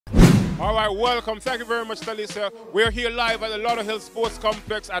All right, welcome. Thank you very much, Talisa. We're here live at the Lauderhill Sports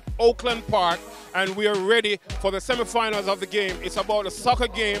Complex at Oakland Park, and we are ready for the semifinals of the game. It's about the soccer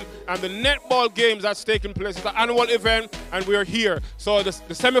game and the netball games that's taking place. It's an annual event, and we are here. So the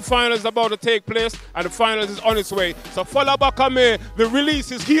semifinals is about to take place, and the finals is on its way. So follow back on me. The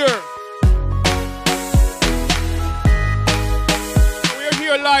release is here. We're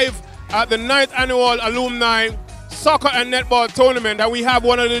here live at the 9th annual Alumni Soccer and Netball Tournament, and we have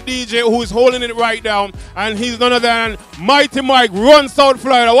one of the DJ who is holding it right down, and he's none other than Mighty Mike, run South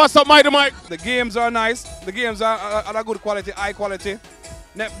Florida. What's up, Mighty Mike? The games are nice. The games are a good quality, high quality.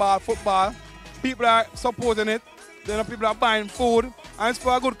 Netball, football. People are supporting it. Then people are buying food, and it's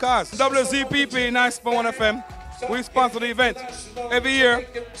for a good cause. WZPP, nice for 1FM. We sponsor the event every year.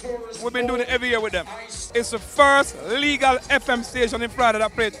 We've been doing it every year with them. It's the first legal FM station in Florida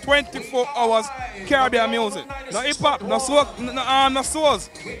that plays 24 hours Caribbean music. No hip hop, no soul, no souls,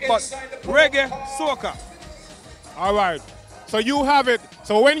 but reggae, soca. All right. So you have it.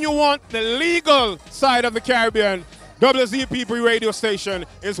 So when you want the legal side of the Caribbean, WZPP radio station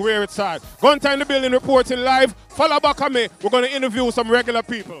is where it's at. Gunta in the building reporting live. Follow back on me. We're going to interview some regular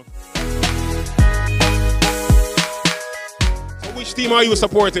people. Which team are you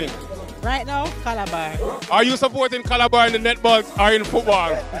supporting? Right now, Calabar. Are you supporting Calabar in the netball or in football?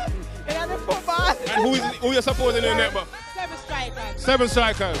 In the football. And who are you supporting in the netball? 7 strikers. 7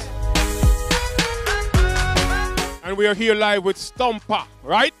 strikers. And we are here live with Stumper,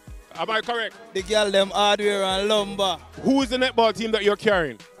 right? Am I correct? The girl them hardware and lumber. Who is the netball team that you're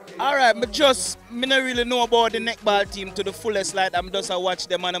carrying? Alright, me not really know about the netball team to the fullest light. I'm just watch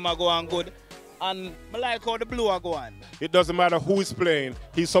them and them go on good. And I like how the blue are going. It doesn't matter who is playing,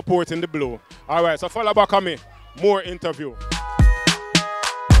 he's supporting the blue. All right, so follow back on me. More interview.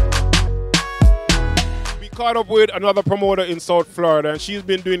 We caught up with another promoter in South Florida, and she's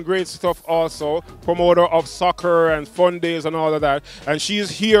been doing great stuff also. Promoter of soccer and fun days and all of that. And she's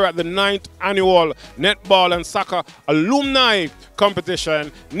here at the 9th annual Netball and Soccer Alumni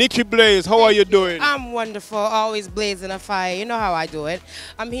competition. Nikki Blaze, how are you doing? I'm wonderful, always blazing a fire. You know how I do it.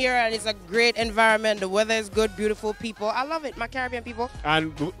 I'm here and it's a great environment. The weather is good, beautiful people. I love it, my Caribbean people.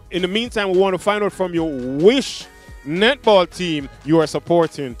 And in the meantime, we want to find out from you which netball team you are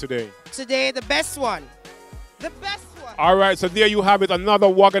supporting today. Today, the best one. The best one. All right, so there you have it, another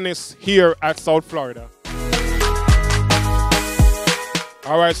wagonist here at South Florida.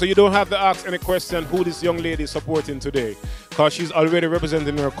 All right, so you don't have to ask any question who this young lady is supporting today, because she's already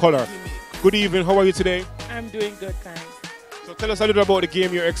representing her color. Good evening, how are you today? I'm doing good, thanks. So tell us a little about the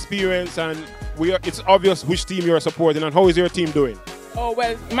game, your experience, and it's obvious which team you're supporting, and how is your team doing? Oh,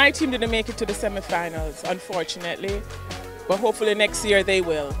 well, my team didn't make it to the semifinals, unfortunately, but hopefully next year they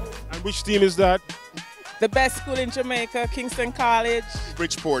will. And which team is that? The best school in Jamaica, Kingston College.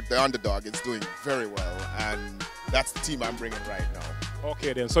 Bridgeport, the underdog, is doing very well, and that's the team I'm bringing right now.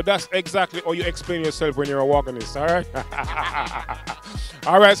 Okay then, so that's exactly how you explain yourself when you're a wagonist, all right?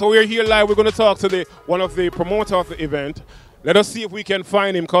 All right, so we're here live. We're going to talk to one of the promoters of the event. Let us see if we can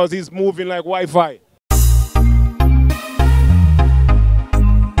find him, because he's moving like Wi-Fi.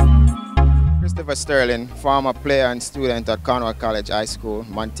 Christopher Sterling, former player and student at Cornwall College High School,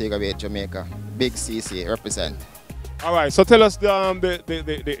 Montego Bay, Jamaica. Big CC, represent. All right, so tell us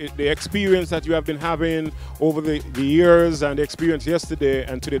the experience that you have been having over the years and the experience yesterday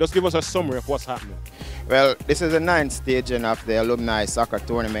and today. Just give us a summary of what's happening. Well, this is the 9th staging of the Alumni Soccer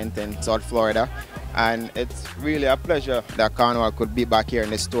Tournament in South Florida, and it's really a pleasure that Cornwall could be back here in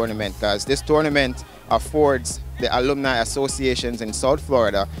this tournament, because this tournament affords the alumni associations in South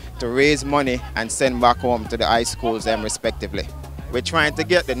Florida to raise money and send back home to the high schools respectively. We're trying to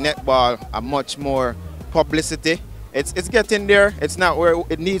get the netball a much more publicity. It's getting there. It's not where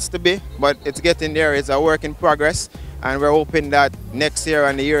it needs to be, but it's getting there. It's a work in progress, and we're hoping that next year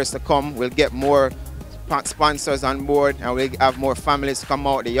and the years to come, we'll get more sponsors on board, and we'll have more families come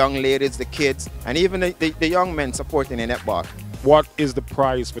out, the young ladies, the kids, and even the young men supporting the netball. What is the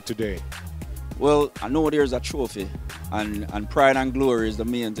prize for today? Well, I know there's a trophy, and pride and glory is the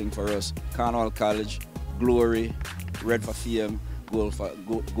main thing for us. Cornwall College, glory, red for fame, gold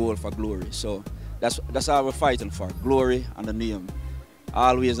for glory. So that's all we're fighting for, glory and the name.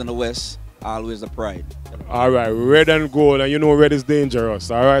 Always in the West, always the pride. All right, red and gold, and you know red is dangerous.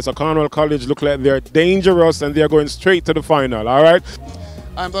 All right, so Cornwall College look like they're dangerous and they're going straight to the final. All right.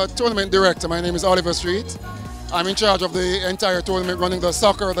 I'm the tournament director. My name is Oliver Street. I'm in charge of the entire tournament, running the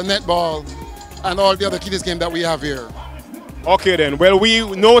soccer, the netball, and all the other kiddies games that we have here. Okay then, well, we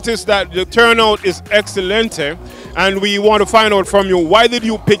noticed that the turnout is excellent, and we want to find out from you, why did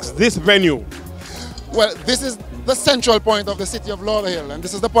you pick this venue? Well, this is the central point of the city of Lauderdale, and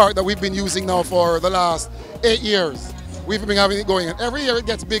this is the park that we've been using now for the last 8 years. We've been having it going, and every year it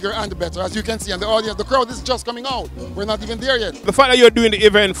gets bigger and better, as you can see. And the audience, the crowd is just coming out. We're not even there yet. The fact that you're doing the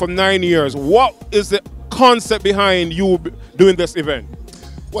event for 9 years, what is the concept behind you doing this event?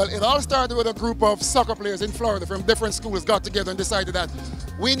 Well, it all started with a group of soccer players in Florida from different schools got together and decided that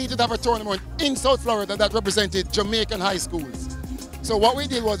we needed to have a tournament in South Florida that represented Jamaican high schools. So what we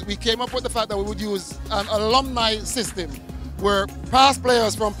did was we came up with the fact that we would use an alumni system where past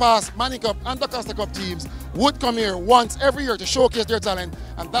players from past Manny Cup and the Costa Cup teams would come here once every year to showcase their talent,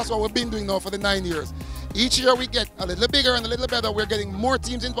 and that's what we've been doing now for the 9 years. Each year we get a little bigger and a little better. We're getting more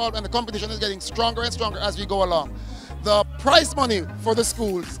teams involved, and the competition is getting stronger and stronger as we go along. The prize money for the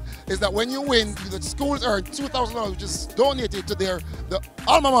schools is that when you win, the schools earn $2,000, which is donated to the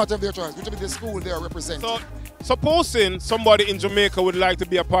alma mater of their choice, which will be the school they are representing. So, supposing somebody in Jamaica would like to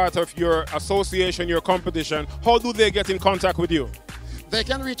be a part of your association, your competition, how do they get in contact with you? They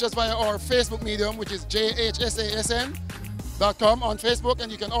can reach us via our Facebook medium, which is jhsasn.com on Facebook,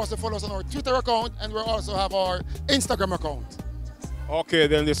 and you can also follow us on our Twitter account, and we also have our Instagram account. Okay,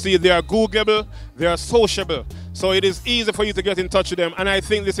 then you see they are Googleable, they are sociable. So it is easy for you to get in touch with them, and I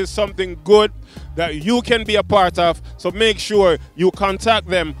think this is something good that you can be a part of. So make sure you contact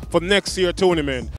them for next year's tournament.